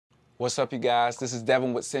What's up, you guys? This is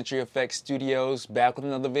Devin with CFXTV Studios, back with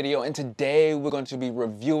another video, and today we're going to be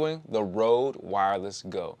reviewing the Rode Wireless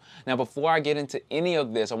Go. Now, before I get into any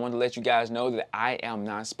of this, I want to let you guys know that I am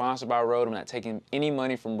not sponsored by Rode. I'm not taking any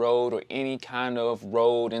money from Rode or any kind of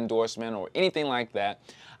Rode endorsement or anything like that.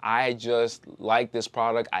 I just like this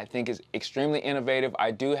product. I think it's extremely innovative. I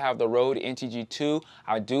do have the Rode NTG2.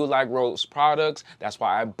 I do like Rode's products. That's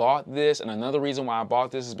why I bought this. And another reason why I bought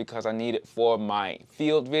this is because I need it for my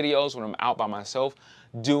field videos when I'm out by myself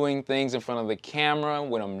doing things in front of the camera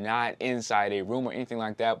when I'm not inside a room or anything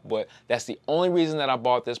like that. But that's the only reason that I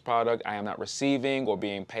bought this product. I am not receiving or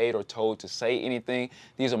being paid or told to say anything.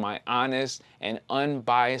 These are my honest and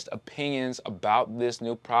unbiased opinions about this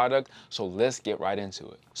new product. So let's get right into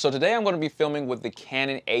it. So today I'm going to be filming with the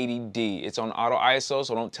Canon 80D. It's on auto ISO,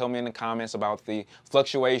 so don't tell me in the comments about the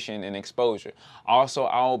fluctuation in exposure. Also,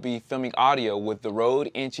 I'll be filming audio with the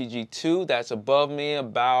Rode NTG2 that's above me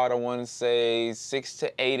about, I want to say, 6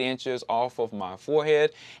 to 8 inches off of my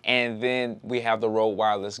forehead. And then we have the Rode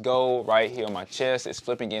Wireless Go right here on my chest. It's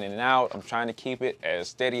flipping in and out. I'm trying to keep it as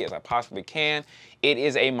steady as I possibly can. It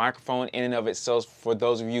is a microphone in and of itself for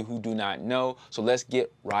those of you who do not know. So let's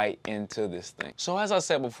get right into this thing. So as I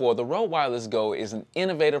said before, the Rode Wireless Go is an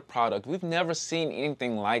innovative product. We've never seen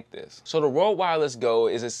anything like this. So the Rode Wireless Go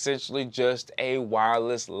is essentially just a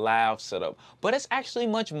wireless lav setup, but it's actually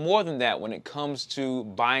much more than that when it comes to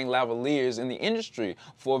buying lavaliers in the industry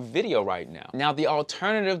for video right now. Now, the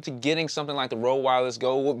alternative to getting something like the Rode Wireless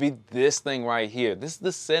Go would be this thing right here. This is the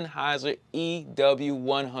Sennheiser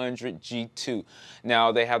EW100 G2.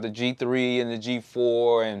 Now, they have the G3 and the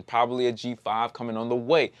G4 and probably a G5 coming on the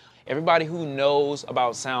way. Everybody who knows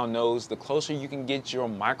about sound knows the closer you can get your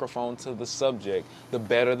microphone to the subject, the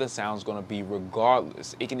better the sound's going to be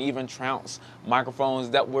regardless. It can even trounce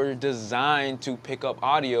microphones that were designed to pick up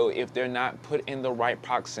audio if they're not put in the right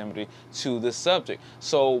proximity to the subject.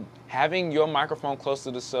 So having your microphone close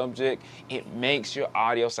to the subject, it makes your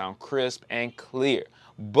audio sound crisp and clear.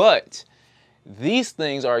 But these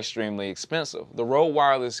things are extremely expensive. The Rode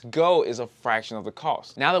Wireless Go is a fraction of the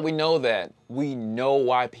cost. Now that we know that, we know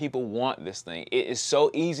why people want this thing. It is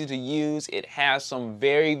so easy to use. It has some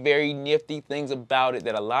very, very nifty things about it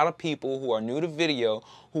that a lot of people who are new to video,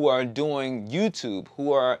 who are doing YouTube,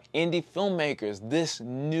 who are indie filmmakers, this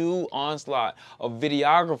new onslaught of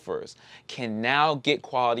videographers can now get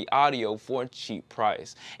quality audio for a cheap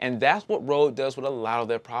price. And that's what Rode does with a lot of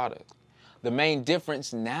their products. The main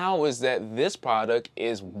difference now is that this product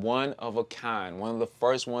is one of a kind, one of the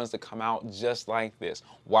first ones to come out just like this.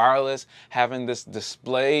 Wireless, having this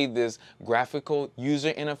display, this graphical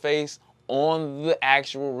user interface on the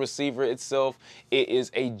actual receiver itself, it is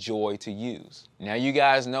a joy to use. Now, you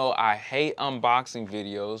guys know I hate unboxing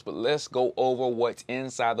videos, but let's go over what's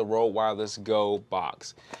inside the Rode Wireless Go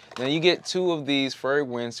box. Now, you get two of these furry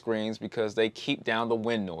windscreens because they keep down the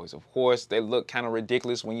wind noise. Of course, they look kind of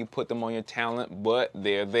ridiculous when you put them on your talent, but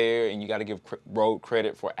they're there, and you got to give Rode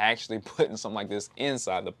credit for actually putting something like this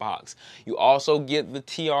inside the box. You also get the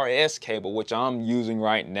TRS cable, which I'm using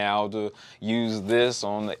right now to use this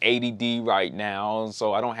on the 80D right now,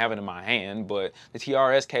 so I don't have it in my hand, but the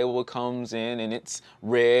TRS cable comes in and it's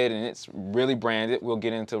red and it's really branded. We'll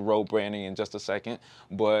get into Rode branding in just a second,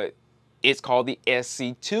 but it's called the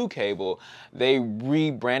SC2 cable. They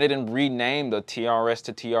rebranded and renamed the TRS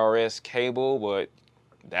to TRS cable, but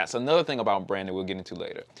that's another thing about branding we'll get into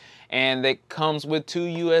later. And it comes with two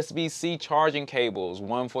USB-C charging cables,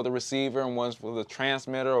 one for the receiver and one for the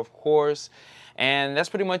transmitter, of course. And that's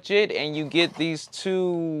pretty much it. And you get these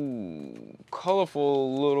two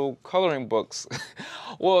colorful little coloring books.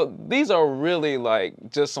 Well, these are really like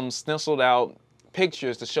just some stenciled out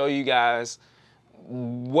pictures to show you guys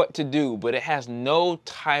what to do, but it has no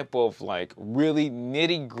type of like really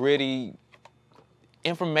nitty-gritty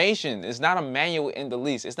information. It's not a manual in the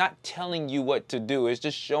least. It's not telling you what to do. It's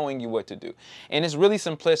just showing you what to do. And it's really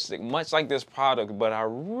simplistic, much like this product, but I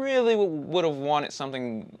really would have wanted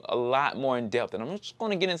something a lot more in depth. And I'm just going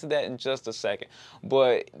to get into that in just a second.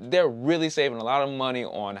 But they're really saving a lot of money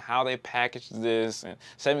on how they package this and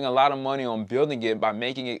saving a lot of money on building it by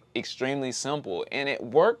making it extremely simple. And it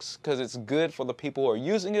works because it's good for the people who are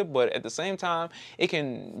using it, but at the same time, it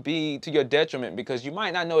can be to your detriment because you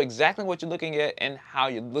might not know exactly what you're looking at and how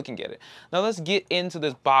you're looking at it. Now let's get into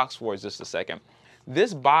this box for just a second.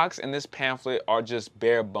 This box and this pamphlet are just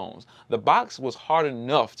bare bones. The box was hard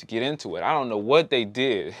enough to get into it. I don't know what they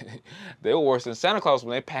did. They were worse than Santa Claus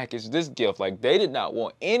when they packaged this gift. Like, they did not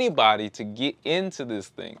want anybody to get into this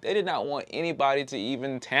thing. They did not want anybody to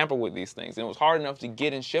even tamper with these things. And it was hard enough to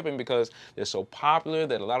get in shipping because they're so popular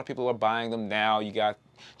that a lot of people are buying them now. You got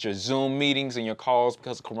your Zoom meetings and your calls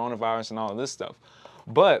because of coronavirus and all of this stuff.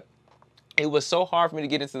 But it was so hard for me to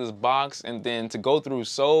get into this box and then to go through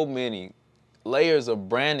so many layers of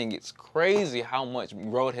branding. It's crazy how much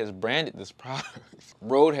Rode has branded this product.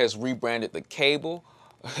 Rode has rebranded the cable.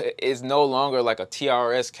 It's no longer like a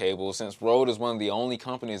TRS cable, since Rode is one of the only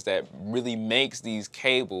companies that really makes these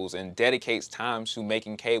cables and dedicates time to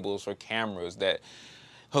making cables for cameras that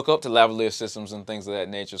hook up to lavalier systems and things of that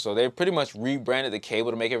nature. So they pretty much rebranded the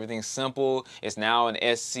cable to make everything simple. It's now an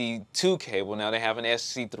SC2 cable. Now they have an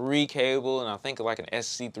SC3 cable and I think like an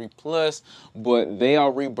SC3 Plus, but they are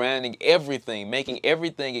rebranding everything, making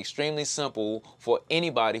everything extremely simple for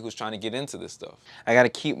anybody who's trying to get into this stuff. I gotta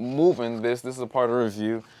keep moving this. This is a part of the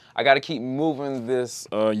review. I gotta keep moving this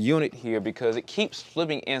unit here because it keeps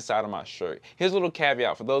flipping inside of my shirt. Here's a little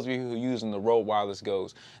caveat for those of you who are using the Rode Wireless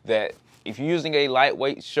Go's, that if you're using a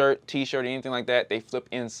lightweight shirt, t-shirt, anything like that, they flip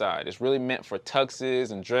inside. It's really meant for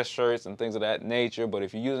tuxes and dress shirts and things of that nature, but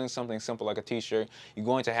if you're using something simple like a t-shirt, you're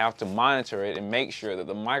going to have to monitor it and make sure that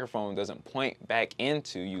the microphone doesn't point back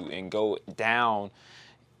into you and go down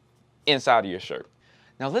inside of your shirt.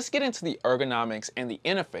 Now let's get into the ergonomics and the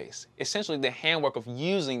interface, essentially the handwork of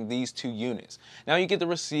using these two units. Now you get the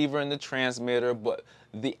receiver and the transmitter, but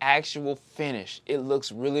the actual finish, it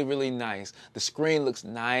looks really, really nice. The screen looks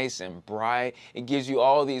nice and bright. It gives you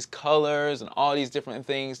all these colors and all these different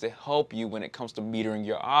things to help you when it comes to metering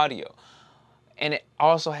your audio. And it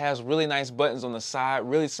also has really nice buttons on the side,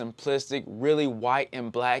 really simplistic, really white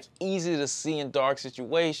and black, easy to see in dark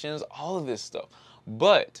situations, all of this stuff.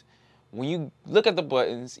 But when you look at the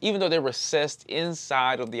buttons, even though they're recessed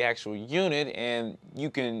inside of the actual unit and you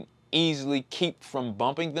can easily keep from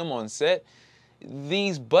bumping them on set,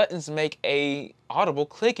 these buttons make a audible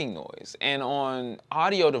clicking noise. And on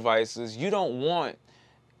audio devices, you don't want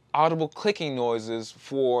audible clicking noises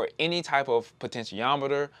for any type of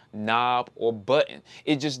potentiometer, knob, or button.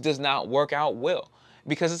 It just does not work out well,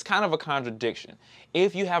 because it's kind of a contradiction.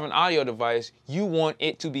 If you have an audio device, you want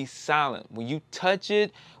it to be silent. When you touch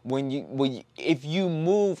it, if you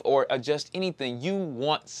move or adjust anything, you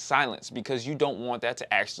want silence, because you don't want that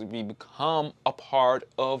to actually become a part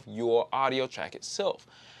of your audio track itself.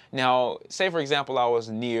 Now, say for example, I was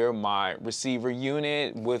near my receiver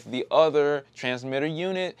unit with the other transmitter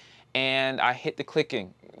unit and I hit the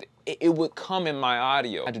clicking. It would come in my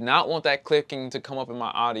audio. I do not want that clicking to come up in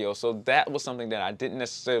my audio, so that was something that I didn't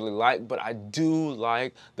necessarily like, but I do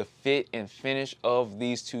like the fit and finish of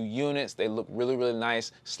these two units. They look really, really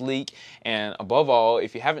nice, sleek, and above all,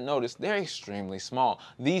 if you haven't noticed, they're extremely small.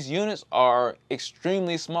 These units are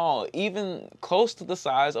extremely small, even close to the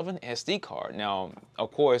size of an SD card. Now,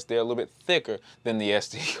 of course, they're a little bit thicker than the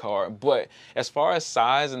SD card, but as far as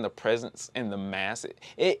size and the presence and the mass,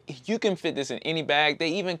 you can fit this in any bag. They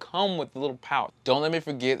even come with a little pouch. Don't let me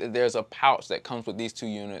forget that there's a pouch that comes with these two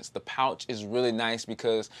units. The pouch is really nice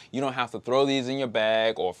because you don't have to throw these in your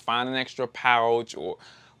bag or find an extra pouch or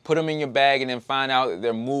put them in your bag and then find out that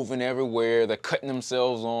they're moving everywhere, they're cutting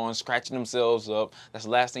themselves on, scratching themselves up. That's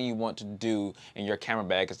the last thing you want to do in your camera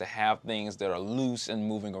bag, is to have things that are loose and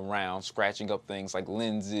moving around, scratching up things like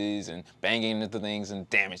lenses and banging into things and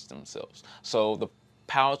damage themselves. So the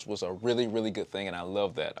pouch was a really, really good thing, and I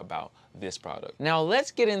love that about this product. Now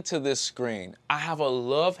let's get into this screen. I have a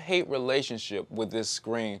love-hate relationship with this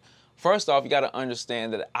screen. First off, you got to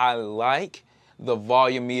understand that I like the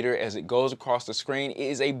volume meter as it goes across the screen. It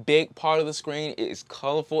is a big part of the screen. It is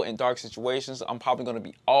colorful in dark situations. I'm probably going to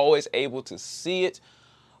be always able to see it,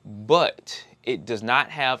 but it does not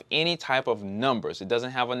have any type of numbers. It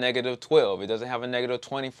doesn't have a -12. It doesn't have a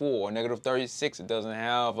 -24 or -36. It doesn't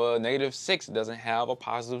have a -6. It doesn't have a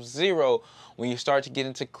 +0. When you start to get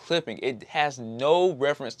into clipping, it has no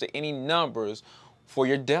reference to any numbers for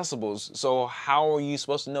your decibels. So how are you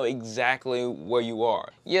supposed to know exactly where you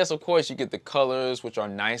are? Yes, of course, you get the colors, which are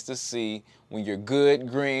nice to see. When you're good,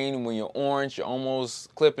 green. When you're orange, you're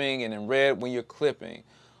almost clipping, and in red when you're clipping.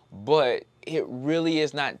 But it really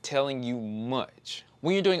is not telling you much.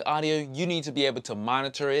 When you're doing audio, you need to be able to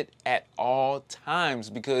monitor it at all times,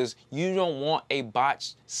 because you don't want a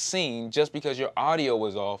botched scene just because your audio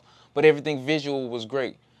was off, but everything visual was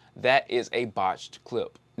great. That is a botched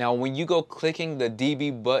clip. Now, when you go clicking the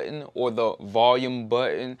dB button or the volume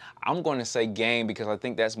button, I'm going to say gain because I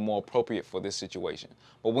think that's more appropriate for this situation.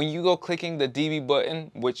 But when you go clicking the dB button,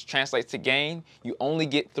 which translates to gain, you only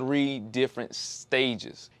get 3 different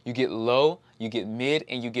stages. You get low, you get mid,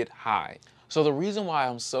 and you get high. So the reason why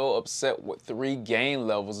I'm so upset with 3 gain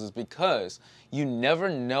levels is because you never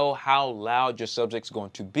know how loud your subject's going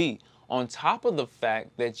to be. On top of the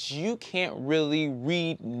fact that you can't really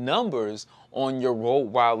read numbers on your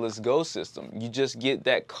Rode Wireless Go system. You just get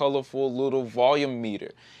that colorful little volume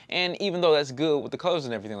meter. And even though that's good with the colors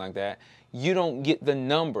and everything like that, you don't get the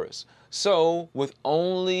numbers. So with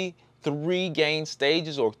only 3 gain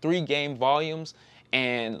stages or 3 gain volumes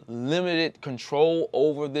and limited control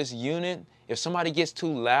over this unit, if somebody gets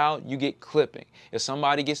too loud, you get clipping. If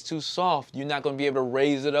somebody gets too soft, you're not going to be able to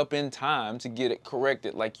raise it up in time to get it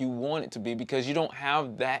corrected like you want it to be because you don't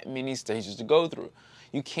have that many stages to go through.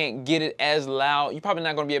 You can't get it as loud. You're probably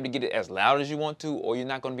not going to be able to get it as loud as you want to, or you're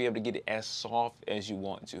not going to be able to get it as soft as you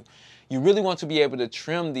want to. You really want to be able to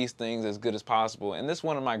trim these things as good as possible, and this is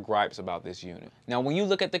one of my gripes about this unit. Now, when you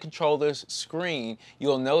look at the controller's screen,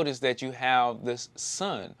 you'll notice that you have this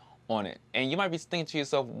sun on it. And you might be thinking to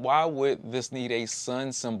yourself, why would this need a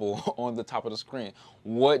sun symbol on the top of the screen?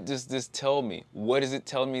 What does this tell me? What is it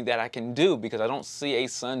telling me that I can do? Because I don't see a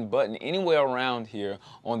sun button anywhere around here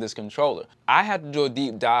on this controller. I had to do a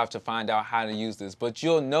deep dive to find out how to use this, but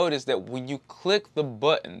you'll notice that when you click the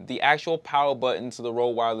button, the actual power button to the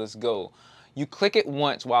Rode Wireless Go, you click it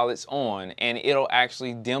once while it's on and it'll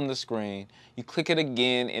actually dim the screen. You click it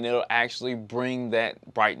again and it'll actually bring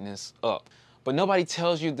that brightness up. But nobody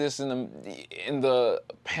tells you this in the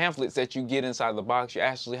pamphlets that you get inside the box. You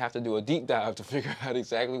actually have to do a deep dive to figure out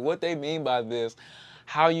exactly what they mean by this,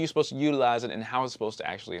 how you're supposed to utilize it, and how it's supposed to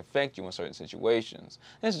actually affect you in certain situations.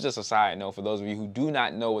 This is just a side note for those of you who do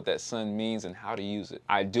not know what that sun means and how to use it.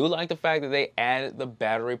 I do like the fact that they added the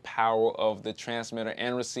battery power of the transmitter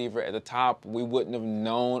and receiver at the top. We wouldn't have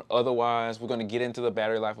known otherwise. We're going to get into the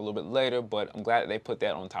battery life a little bit later, but I'm glad that they put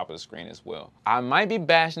that on top of the screen as well. I might be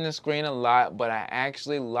bashing the screen a lot, but I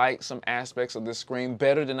actually like some aspects of the screen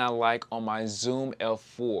better than I like on my Zoom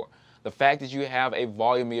F4. The fact that you have a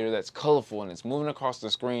volume meter that's colorful and it's moving across the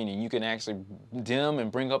screen and you can actually dim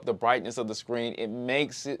and bring up the brightness of the screen, it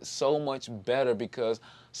makes it so much better because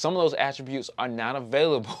some of those attributes are not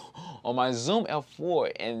available on my Zoom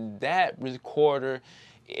F4. And that recorder,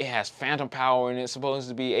 it has phantom power and it's supposed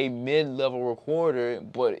to be a mid-level recorder,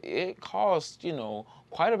 but it costs, you know,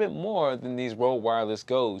 quite a bit more than these Rode Wireless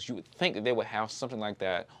Go's. You would think that they would have something like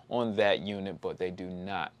that on that unit, but they do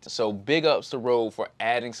not. So big ups to Rode for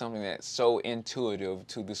adding something that's so intuitive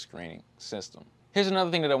to the screening system. Here's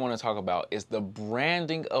another thing that I want to talk about is the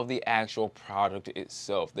branding of the actual product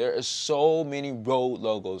itself. There are so many Rode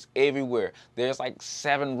logos everywhere. There's like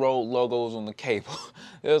 7 Rode logos on the cable.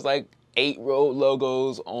 There's like 8 Rode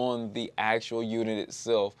logos on the actual unit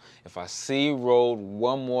itself. If I see Rode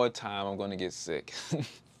one more time, I'm gonna get sick.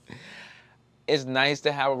 It's nice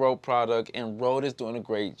to have a Rode product, and Rode is doing a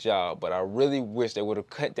great job, but I really wish they would have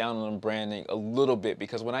cut down on the branding a little bit,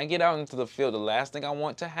 because when I get out into the field, the last thing I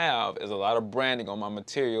want to have is a lot of branding on my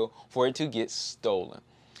material for it to get stolen.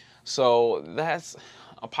 So that's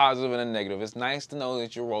a positive and a negative. It's nice to know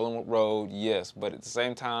that you're rolling with Rode, yes, but at the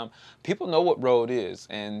same time, people know what Rode is,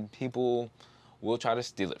 and people will try to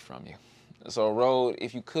steal it from you. So Rode,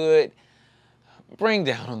 if you could, bring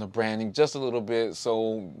down on the branding just a little bit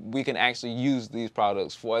so we can actually use these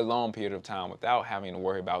products for a long period of time without having to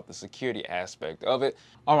worry about the security aspect of it.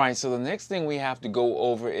 All right, so the next thing we have to go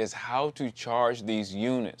over is how to charge these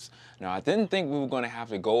units. Now, I didn't think we were going to have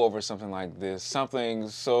to go over something like this, something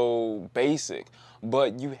so basic,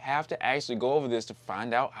 but you have to actually go over this to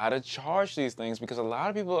find out how to charge these things, because a lot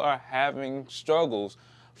of people are having struggles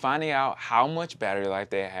finding out how much battery life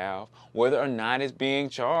they have, whether or not it's being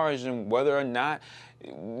charged, and whether or not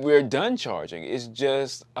we're done charging. It's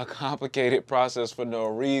just a complicated process for no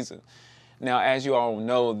reason. Now, as you all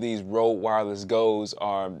know, these Rode Wireless Go's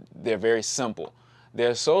they're very simple.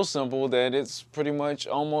 They're so simple that it's pretty much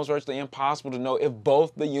almost virtually impossible to know if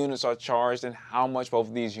both the units are charged and how much both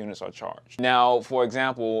of these units are charged. Now, for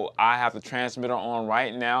example, I have the transmitter on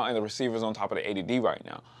right now and the receiver's on top of the ADD right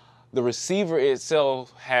now. The receiver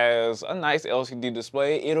itself has a nice LCD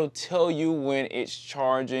display. It'll tell you when it's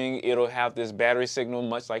charging. It'll have this battery signal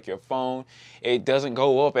much like your phone. It doesn't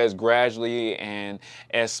go up as gradually and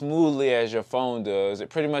as smoothly as your phone does. It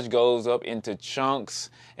pretty much goes up into chunks.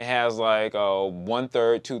 It has like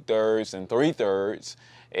 1/3, 2/3, and 3/3.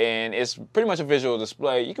 And it's pretty much a visual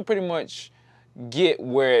display. You can pretty much get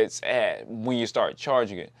where it's at when you start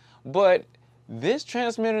charging it. But This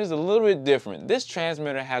transmitter is a little bit different. This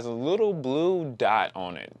transmitter has a little blue dot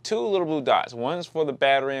on it. Two little blue dots. One's for the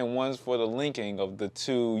battery and one's for the linking of the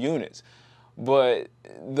two units. But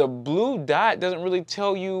the blue dot doesn't really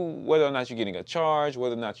tell you whether or not you're getting a charge,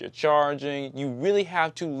 whether or not you're charging. You really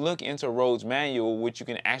have to look into Rode's manual, which you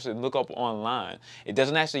can actually look up online. It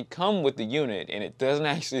doesn't actually come with the unit, and it doesn't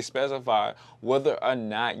actually specify whether or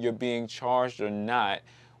not you're being charged or not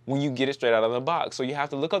when you get it straight out of the box. So you have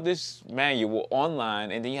to look up this manual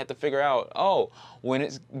online, and then you have to figure out, oh, when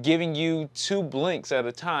it's giving you 2 blinks at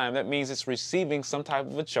a time, that means it's receiving some type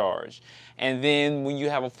of a charge. And then when you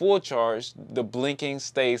have a full charge, the blinking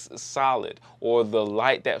stays solid, or the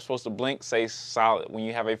light that's supposed to blink stays solid when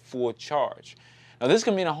you have a full charge. Now this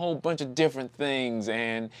could mean a whole bunch of different things,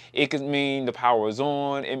 and it could mean the power is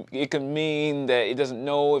on, it could mean that it doesn't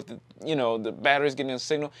know if the battery's getting a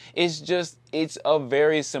signal. It's a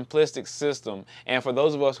very simplistic system. And for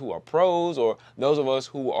those of us who are pros, or those of us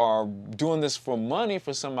who are doing this for money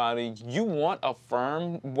for somebody, you want a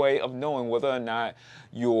firm way of knowing whether or not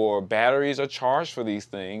your batteries are charged for these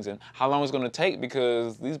things and how long it's going to take,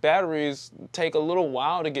 because these batteries take a little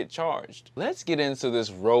while to get charged. Let's get into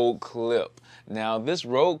this Rode clip. Now this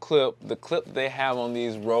Rode clip, the clip they have on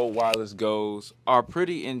these Rode Wireless Go's are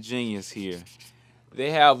pretty ingenious here.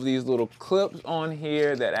 They have these little clips on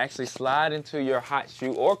here that actually slide into your hot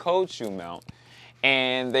shoe or cold shoe mount,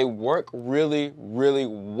 and they work really, really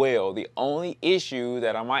well. The only issue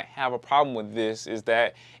that I might have a problem with this is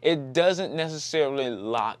that it doesn't necessarily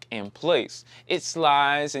lock in place. It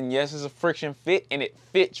slides, and yes, it's a friction fit, and it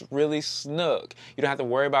fits really snug. You don't have to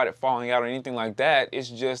worry about it falling out or anything like that. It's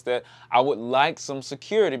just that I would like some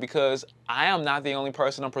security, because I am not the only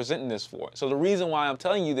person I'm presenting this for. So the reason why I'm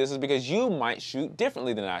telling you this is because you might shoot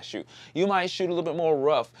differently than I shoot. You might shoot a little bit more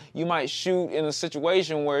rough. You might shoot in a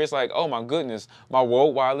situation where it's like, oh my goodness, my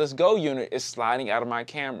Rode Wireless Go unit is sliding out of my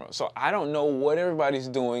camera. So I don't know what everybody's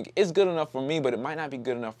doing. It's good enough for me, but it might not be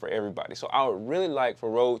good enough for everybody. So I would really like for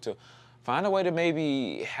Rode to find a way to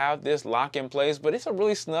maybe have this lock in place, but it's a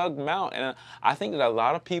really snug mount, and I think that a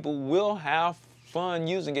lot of people will have fun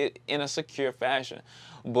using it in a secure fashion.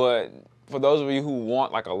 But for those of you who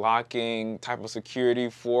want like a locking type of security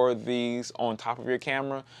for these on top of your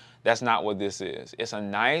camera, that's not what this is. It's a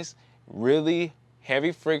nice, really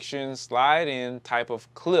heavy friction slide in type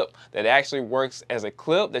of clip that actually works as a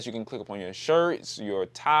clip that you can clip up on your shirts, your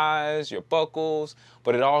ties, your buckles,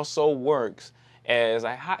 but it also works as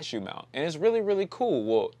a hot shoe mount. And it's really, really cool.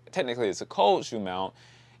 Well, technically it's a cold shoe mount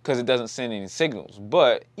because it doesn't send any signals,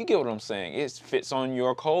 but you get what I'm saying. It fits on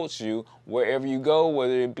your cold shoe wherever you go,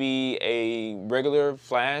 whether it be a regular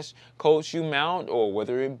flash cold shoe mount or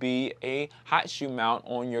whether it be a hot shoe mount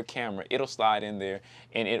on your camera. It'll slide in there,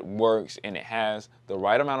 and it works, and it has the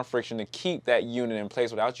right amount of friction to keep that unit in place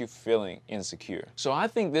without you feeling insecure. So I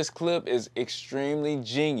think this clip is extremely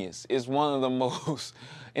genius. It's one of the most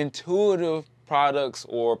intuitive products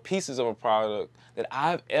or pieces of a product that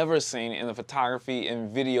I've ever seen in the photography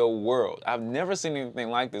and video world. I've never seen anything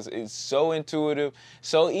like this. It's so intuitive,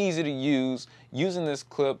 so easy to use. Using this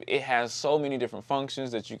clip, it has so many different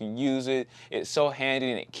functions that you can use it. It's so handy,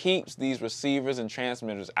 and it keeps these receivers and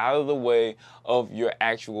transmitters out of the way of your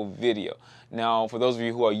actual video. Now, for those of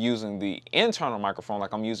you who are using the internal microphone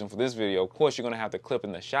like I'm using for this video, of course you're gonna have the clip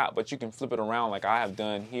in the shot, but you can flip it around like I have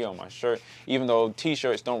done here on my shirt. Even though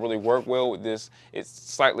t-shirts don't really work well with this, it's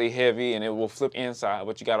slightly heavy and it will flip inside,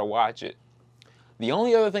 but you gotta watch it. The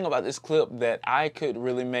only other thing about this clip that I could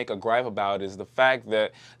really make a gripe about is the fact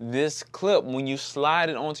that this clip, when you slide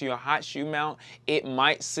it onto your hot shoe mount, it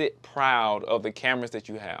might sit proud of the cameras that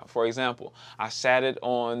you have. For example, I sat it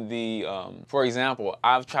on the,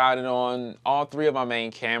 I've tried it on all 3 of my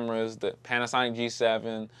main cameras, the Panasonic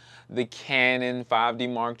G7, the Canon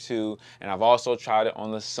 5D Mark II, and I've also tried it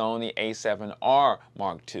on the Sony A7R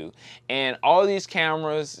Mark II. And all these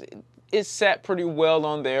cameras, it sat pretty well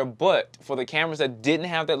on there, but for the cameras that didn't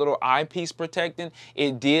have that little eyepiece protecting,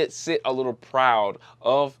 it did sit a little proud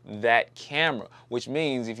of that camera, which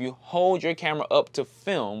means if you hold your camera up to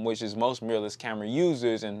film, which is most mirrorless camera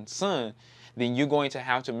users and sun, then you're going to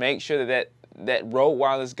have to make sure that that Rode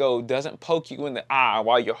Wireless Go doesn't poke you in the eye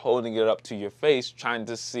while you're holding it up to your face trying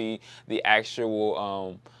to see the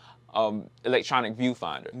actual electronic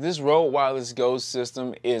viewfinder. This Rode Wireless Go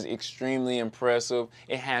system is extremely impressive.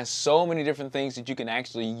 It has so many different things that you can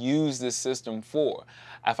actually use this system for.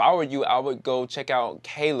 If I were you, I would go check out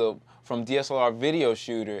Caleb from DSLR Video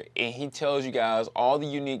Shooter, and he tells you guys all the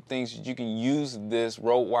unique things that you can use this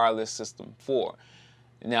Rode Wireless system for.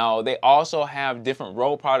 Now, they also have different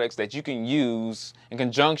Rode products that you can use in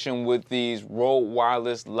conjunction with these Rode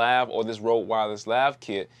Wireless Lav or this Rode Wireless Lav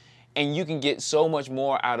kit. And you can get so much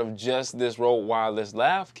more out of just this Rode Wireless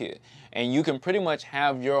Lav Kit. And you can pretty much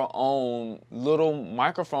have your own little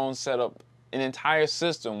microphone setup, an entire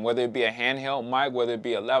system, whether it be a handheld mic, whether it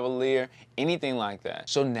be a lavalier, anything like that.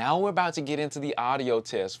 So now we're about to get into the audio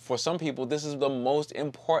test. For some people, this is the most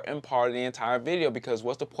important part of the entire video, because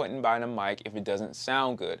what's the point in buying a mic if it doesn't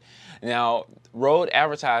sound good? Now, Rode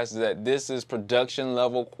advertises that this is production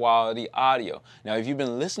level quality audio. Now, if you've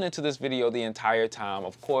been listening to this video the entire time,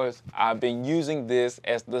 of course, I've been using this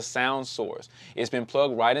as the sound source. It's been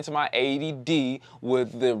plugged right into my ADD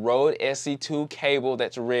with the Rode SC2 cable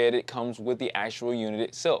that's red. It comes with the actual unit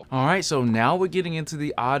itself. All right, so now we're getting into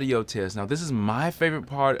the audio test. Now, this is my favorite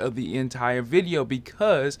part of the entire video,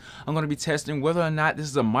 because I'm going to be testing whether or not this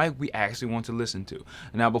is a mic we actually want to listen to.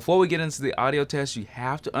 Now, before we get into the audio test, you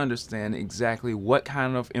have to understand exactly what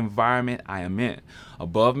kind of environment I am in.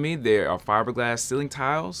 Above me, there are fiberglass ceiling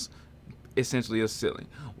tiles, essentially a ceiling.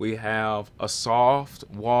 We have a soft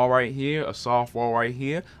wall right here, a soft wall right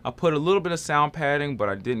here. I put a little bit of sound padding, but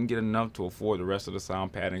I didn't get enough to afford the rest of the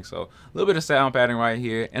sound padding. So a little bit of sound padding right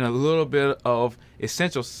here, and a little bit of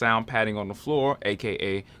essential sound padding on the floor,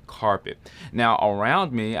 aka carpet. Now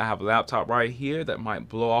around me, I have a laptop right here that might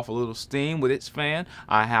blow off a little steam with its fan.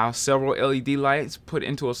 I have several LED lights put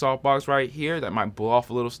into a softbox right here that might blow off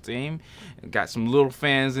a little steam. Got some little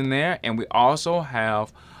fans in there, and we also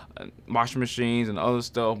have washing machines and other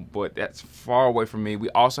stuff, but that's far away from me. We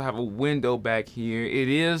also have a window back here. It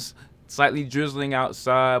is slightly drizzling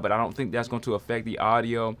outside, but I don't think that's going to affect the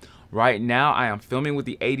audio. Right now, I am filming with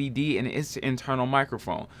the ADD and its internal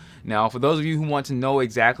microphone. Now, for those of you who want to know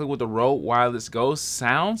exactly what the Rode Wireless Go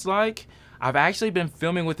sounds like, I've actually been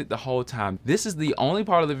filming with it the whole time. This is the only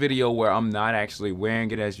part of the video where I'm not actually wearing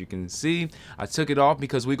it, as you can see. I took it off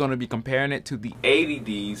because we're going to be comparing it to the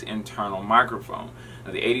ADD's internal microphone.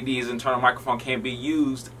 Now, the ADD's internal microphone can't be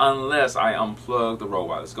used unless I unplug the Rode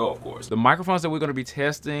Wireless Go, of course. The microphones that we're going to be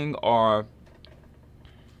testing are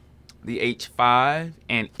the H5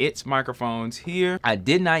 and its microphones here. I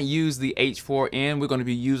did not use the H4n. We're going to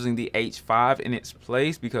be using the H5 in its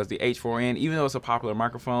place, because the H4n, even though it's a popular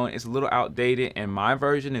microphone, it's a little outdated, and my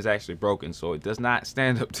version is actually broken, so it does not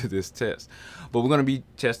stand up to this test. But we're going to be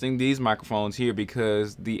testing these microphones here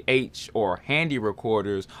because the H or handy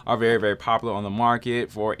recorders are very, very popular on the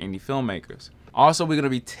market for indie filmmakers. Also, we're going to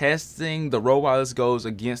be testing the Rode Wireless Go's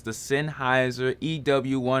against the Sennheiser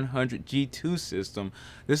EW100G2 system.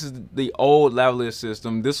 This is the old lavalier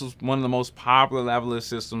system. This was one of the most popular lavalier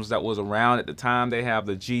systems that was around at the time. They have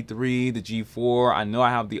the G3, the G4. I know I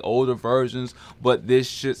have the older versions, but this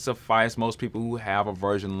should suffice most people who have a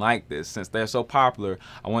version like this. Since they're so popular,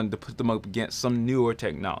 I wanted to put them up against some newer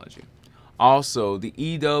technology. Also, the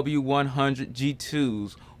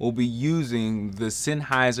EW100G2s will be using the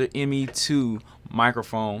Sennheiser ME2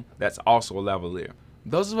 microphone that's also a lavalier.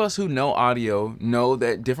 Those of us who know audio know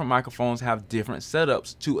that different microphones have different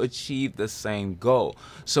setups to achieve the same goal.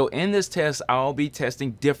 So in this test, I'll be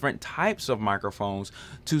testing different types of microphones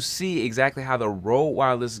to see exactly how the Rode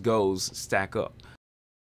Wireless Go's stack up.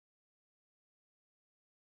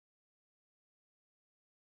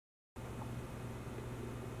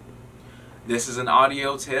 This is an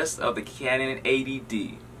audio test of the Canon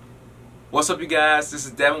ADD. What's up, you guys? This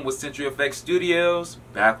is Devin with CFXTV Studios,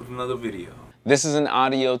 back with another video. This is an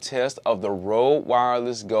audio test of the Rode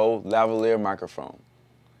Wireless Go lavalier microphone.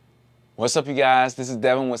 What's up, you guys? This is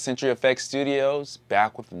Devin with CFXTV Studios,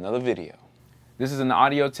 back with another video. This is an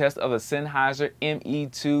audio test of the Sennheiser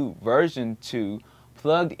ME2 version 2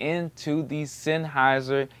 plugged into the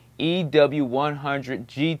Sennheiser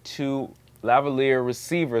EW100G2 lavalier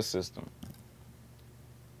receiver system.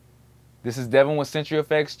 This is Devin with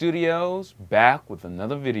CFXTV Studios, back with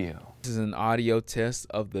another video. This is an audio test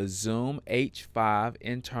of the Zoom H5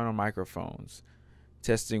 internal microphones.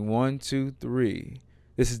 Testing 1, 2, 3.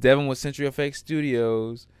 This is Devin with CFXTV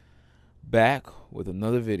Studios, back with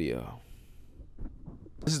another video.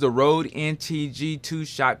 This is the Rode NTG2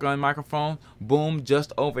 shotgun microphone, boom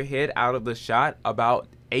just overhead out of the shot, about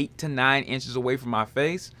 8 to 9 inches away from my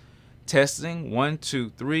face. Testing 1,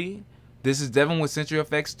 2, 3. This is Devin with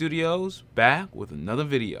CFXTV Studios, back with another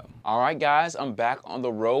video. All right, guys, I'm back on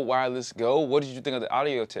the Rode Wireless Go. What did you think of the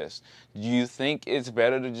audio test? Do you think it's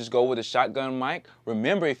better to just go with a shotgun mic?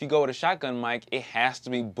 Remember, if you go with a shotgun mic, it has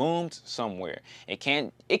to be boomed somewhere. It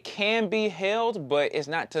can be held, but it's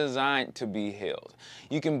not designed to be held.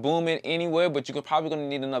 You can boom it anywhere, but you're probably going to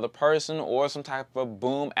need another person or some type of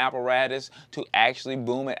boom apparatus to actually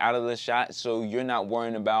boom it out of the shot, so you're not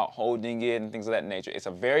worrying about holding it and things of that nature. It's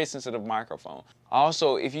a very sensitive microphone.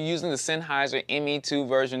 Also, if you're using the Sennheiser ME2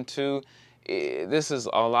 version 2, this is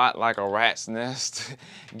a lot like a rat's nest.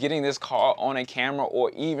 Getting this caught on a camera,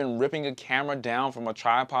 or even ripping a camera down from a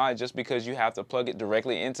tripod just because you have to plug it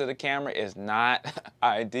directly into the camera, is not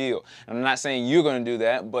ideal. And I'm not saying you're going to do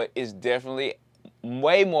that, but it's definitely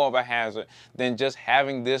way more of a hazard than just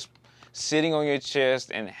having this sitting on your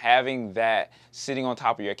chest and having that sitting on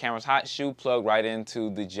top of your camera's hot shoe plugged right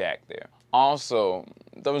into the jack there. Also,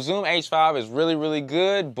 the Zoom H5 is really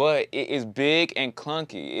good, but it is big and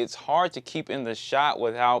clunky. It's hard to keep in the shot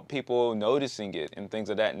without people noticing it and things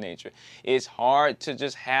of that nature. It's hard to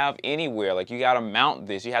just have anywhere. Like, you gotta mount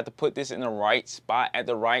this. You have to put this in the right spot at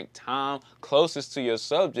the right time, closest to your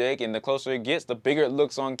subject, and the closer it gets, the bigger it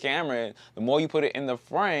looks on camera. And the more you put it in the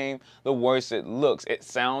frame, the worse it looks. It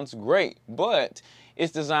sounds great, but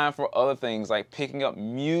it's designed for other things like picking up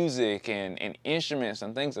music and instruments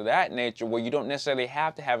and things of that nature, where you don't necessarily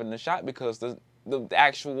have to have it in the shot because the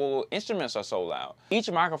actual instruments are so loud. Each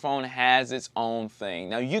microphone has its own thing.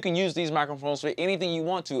 Now, you can use these microphones for anything you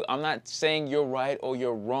want to. I'm not saying you're right or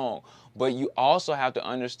you're wrong, but you also have to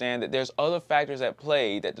understand that there's other factors at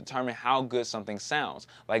play that determine how good something sounds,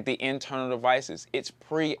 like the internal devices, its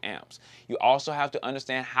preamps. You also have to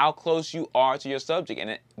understand how close you are to your subject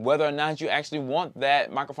and whether or not you actually want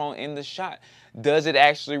that microphone in the shot. Does it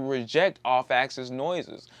actually reject off-axis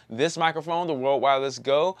noises? This microphone, the Rode Wireless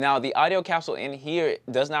Go, now the audio capsule in here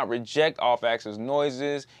does not reject off-axis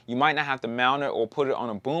noises. You might not have to mount it or put it on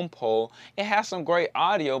a boom pole. It has some great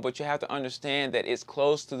audio, but you have to understand that it's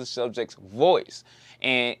close to the subject's voice.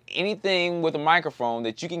 And anything with a microphone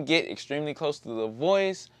that you can get extremely close to the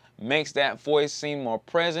voice makes that voice seem more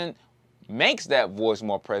present, makes that voice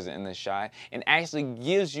more present in the shot, and actually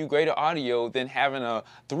gives you greater audio than having a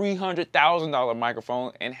 $300,000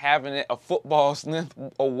 microphone and having it a football's length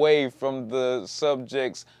away from the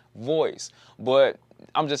subject's voice. But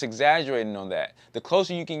I'm just exaggerating on that. The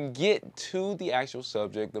closer you can get to the actual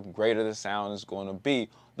subject, the greater the sound is going to be,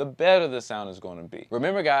 the better the sound is going to be.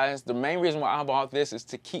 Remember, guys, the main reason why I bought this is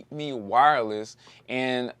to keep me wireless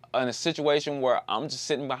in a situation where I'm just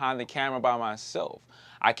sitting behind the camera by myself.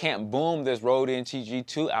 I can't boom this Rode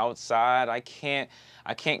NTG2 outside. I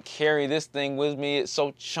can't carry this thing with me. It's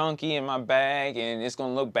so chunky in my bag, and it's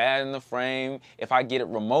gonna look bad in the frame if I get it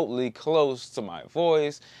remotely close to my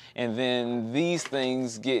voice. And then these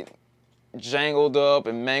things get jangled up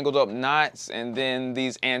and mangled up knots, and then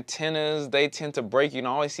these antennas, they tend to break. You can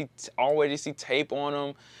already see tape on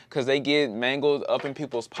them because they get mangled up in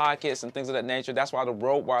people's pockets and things of that nature. That's why the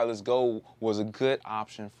Rode Wireless Go was a good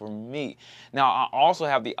option for me. Now, I also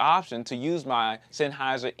have the option to use my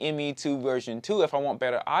Sennheiser ME2 version 2 if I want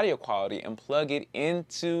better audio quality and plug it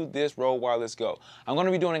into this Rode Wireless Go. I'm going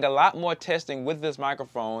to be doing a lot more testing with this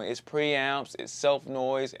microphone, its preamps, its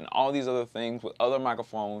self-noise, and all these other things with other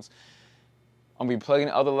microphones. I'm gonna be plugging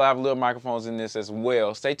other lavalier microphones in this as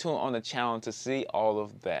well. Stay tuned on the channel to see all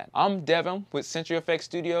of that. I'm Devin with CFXTV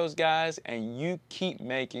Studios, guys, and you keep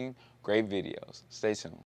making great videos. Stay tuned.